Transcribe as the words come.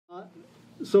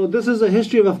So this is a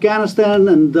history of Afghanistan,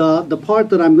 and the part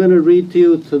that I'm going to read to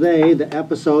you today, the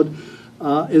episode,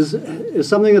 is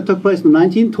something that took place in the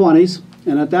 1920s.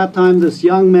 And at that time, this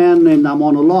young man named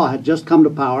Amanullah had just come to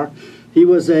power. He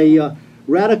was a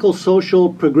radical,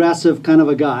 social, progressive kind of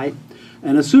a guy.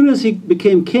 And as soon as he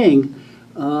became king,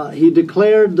 he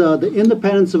declared the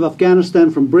independence of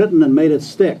Afghanistan from Britain and made it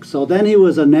stick. So then he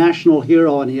was a national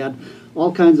hero, and he had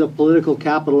all kinds of political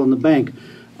capital in the bank.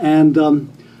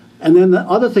 And then the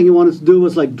other thing he wanted to do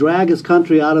was like drag his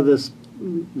country out of this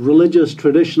religious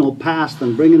traditional past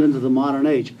and bring it into the modern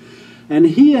age. And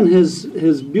he and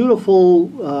his beautiful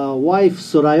wife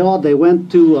Suraya, they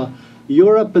went to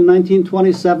Europe in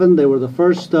 1927. They were the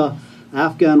first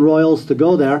Afghan royals to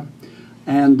go there.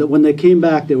 And when they came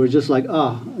back, they were just like,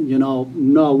 oh, you know,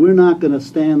 no, we're not going to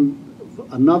stand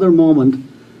another moment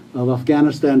of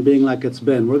Afghanistan being like it's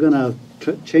been. We're going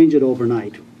to change it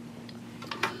overnight.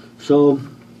 So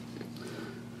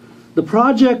the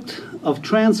project of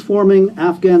transforming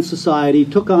Afghan society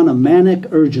took on a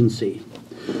manic urgency.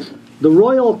 The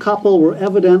royal couple were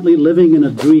evidently living in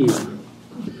a dream.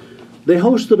 They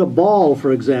hosted a ball,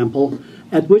 for example,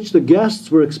 at which the guests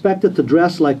were expected to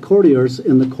dress like courtiers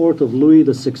in the court of Louis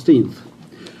XVI.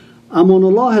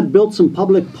 Amanullah had built some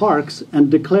public parks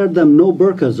and declared them no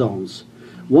burqa zones.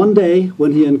 One day,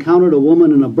 when he encountered a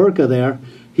woman in a burqa there,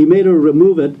 he made her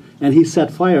remove it and he set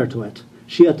fire to it.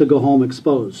 She had to go home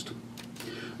exposed.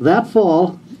 That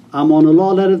fall,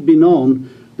 Amanullah let it be known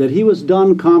that he was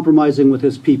done compromising with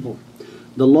his people.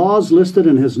 The laws listed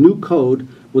in his new code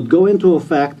would go into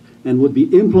effect and would be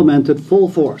implemented full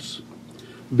force.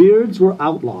 Beards were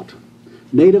outlawed.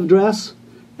 Native dress,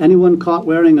 anyone caught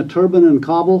wearing a turban in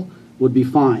Kabul would be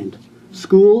fined.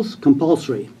 Schools,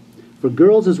 compulsory, for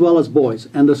girls as well as boys,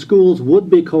 and the schools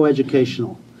would be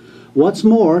coeducational. What's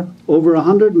more, over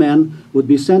 100 men would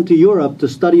be sent to Europe to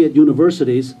study at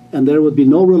universities, and there would be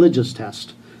no religious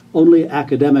test, only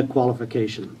academic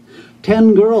qualification.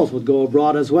 10 girls would go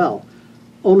abroad as well,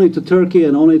 only to Turkey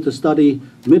and only to study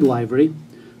midwifery,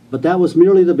 but that was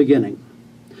merely the beginning.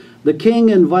 The king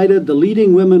invited the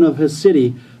leading women of his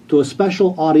city to a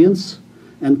special audience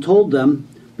and told them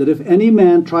that if any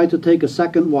man tried to take a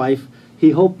second wife,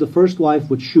 he hoped the first wife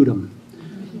would shoot him.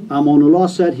 Amanullah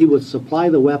said he would supply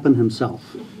the weapon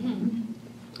himself.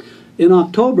 In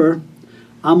October,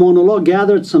 Amanullah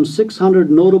gathered some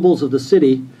 600 notables of the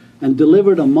city and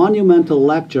delivered a monumental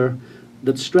lecture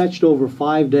that stretched over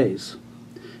 5 days.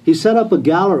 He set up a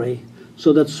gallery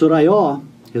so that Suraya,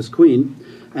 his queen,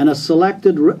 and a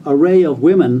selected array of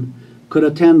women could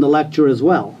attend the lecture as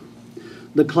well.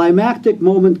 The climactic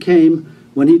moment came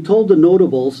when he told the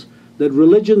notables that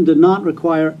religion did not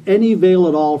require any veil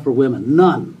at all for women,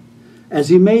 none. As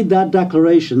he made that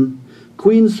declaration,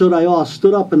 Queen Suraya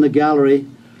stood up in the gallery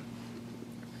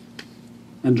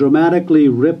and dramatically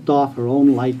ripped off her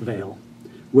own light veil,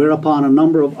 whereupon a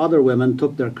number of other women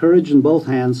took their courage in both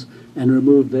hands and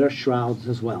removed their shrouds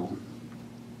as well.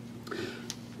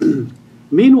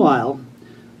 Meanwhile,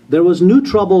 there was new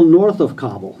trouble north of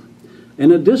Kabul.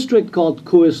 In a district called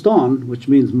Kohistan, which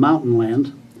means mountain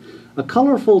land, a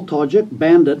colorful Tajik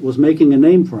bandit was making a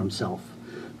name for himself.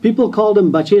 People called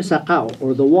him Bache Sakau,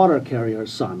 or the water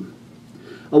carrier's son.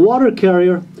 A water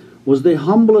carrier was the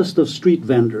humblest of street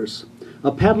vendors,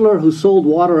 a peddler who sold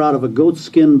water out of a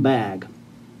goatskin bag.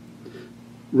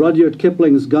 Rudyard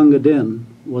Kipling's Gunga Din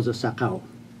was a Sakau.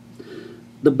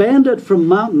 The bandit from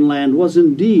mountain land was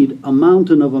indeed a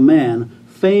mountain of a man,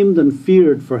 famed and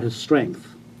feared for his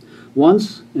strength.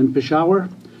 Once, in Peshawar,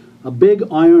 a big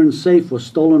iron safe was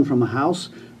stolen from a house,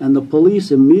 and the police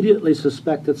immediately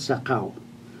suspected Sakau.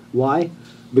 Why?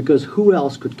 Because who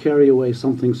else could carry away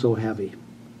something so heavy?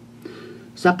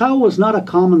 Sakau was not a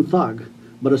common thug,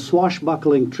 but a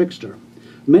swashbuckling trickster.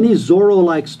 Many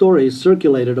Zorro-like stories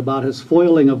circulated about his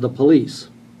foiling of the police.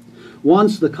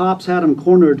 Once the cops had him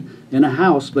cornered in a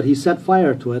house, but he set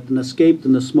fire to it and escaped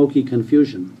in the smoky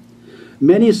confusion.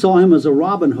 Many saw him as a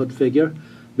Robin Hood figure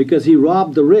because he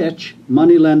robbed the rich,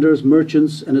 moneylenders,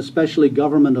 merchants, and especially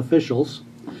government officials,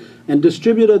 and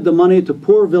distributed the money to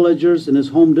poor villagers in his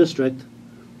home district,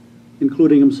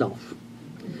 including himself.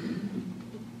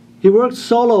 He worked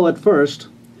solo at first,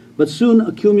 but soon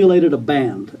accumulated a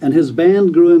band, and his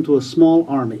band grew into a small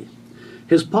army.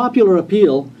 His popular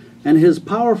appeal and his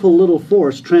powerful little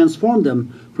force transformed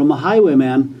him from a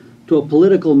highwayman to a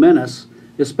political menace,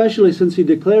 especially since he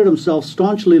declared himself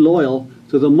staunchly loyal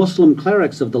to the Muslim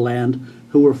clerics of the land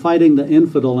who were fighting the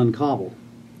infidel in Kabul.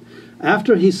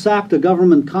 After he sacked a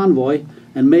government convoy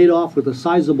and made off with a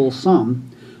sizable sum,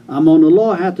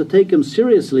 Amanullah had to take him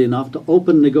seriously enough to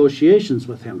open negotiations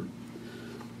with him.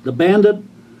 The bandit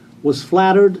was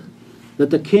flattered that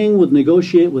the king would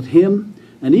negotiate with him,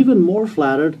 and even more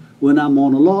flattered when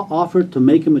Amonullah offered to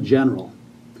make him a general.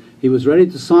 He was ready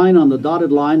to sign on the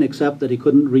dotted line, except that he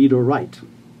couldn't read or write.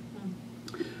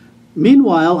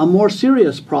 Meanwhile, a more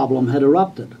serious problem had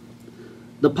erupted.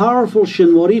 The powerful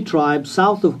Shinwari tribe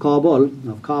south of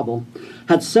Kabul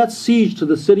had set siege to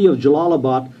the city of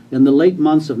Jalalabad in the late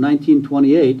months of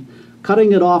 1928,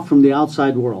 cutting it off from the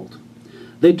outside world.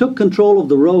 They took control of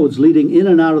the roads leading in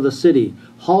and out of the city,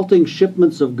 halting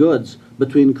shipments of goods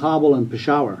between Kabul and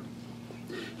Peshawar.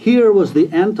 Here was the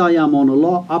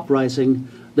anti-Amonullah uprising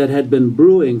that had been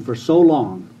brewing for so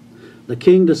long. The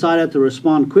king decided to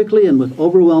respond quickly and with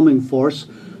overwhelming force,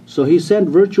 so he sent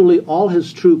virtually all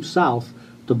his troops south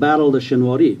to battle the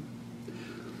Shinwari.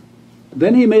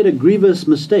 Then he made a grievous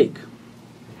mistake.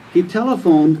 He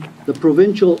telephoned the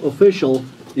provincial official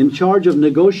in charge of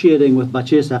negotiating with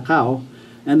Bache Sakau,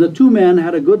 and the two men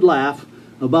had a good laugh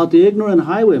about the ignorant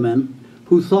highwaymen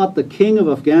who thought the king of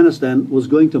Afghanistan was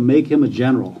going to make him a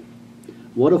general.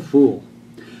 What a fool.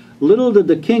 Little did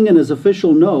the king and his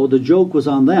official know the joke was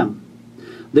on them.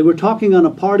 They were talking on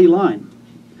a party line,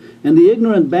 and the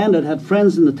ignorant bandit had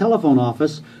friends in the telephone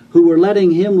office who were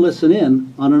letting him listen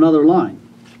in on another line.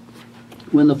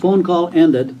 When the phone call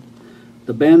ended,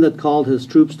 the bandit called his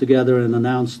troops together and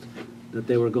announced that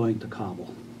they were going to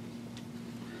Kabul.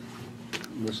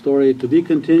 The story to be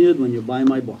continued when you buy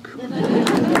my book.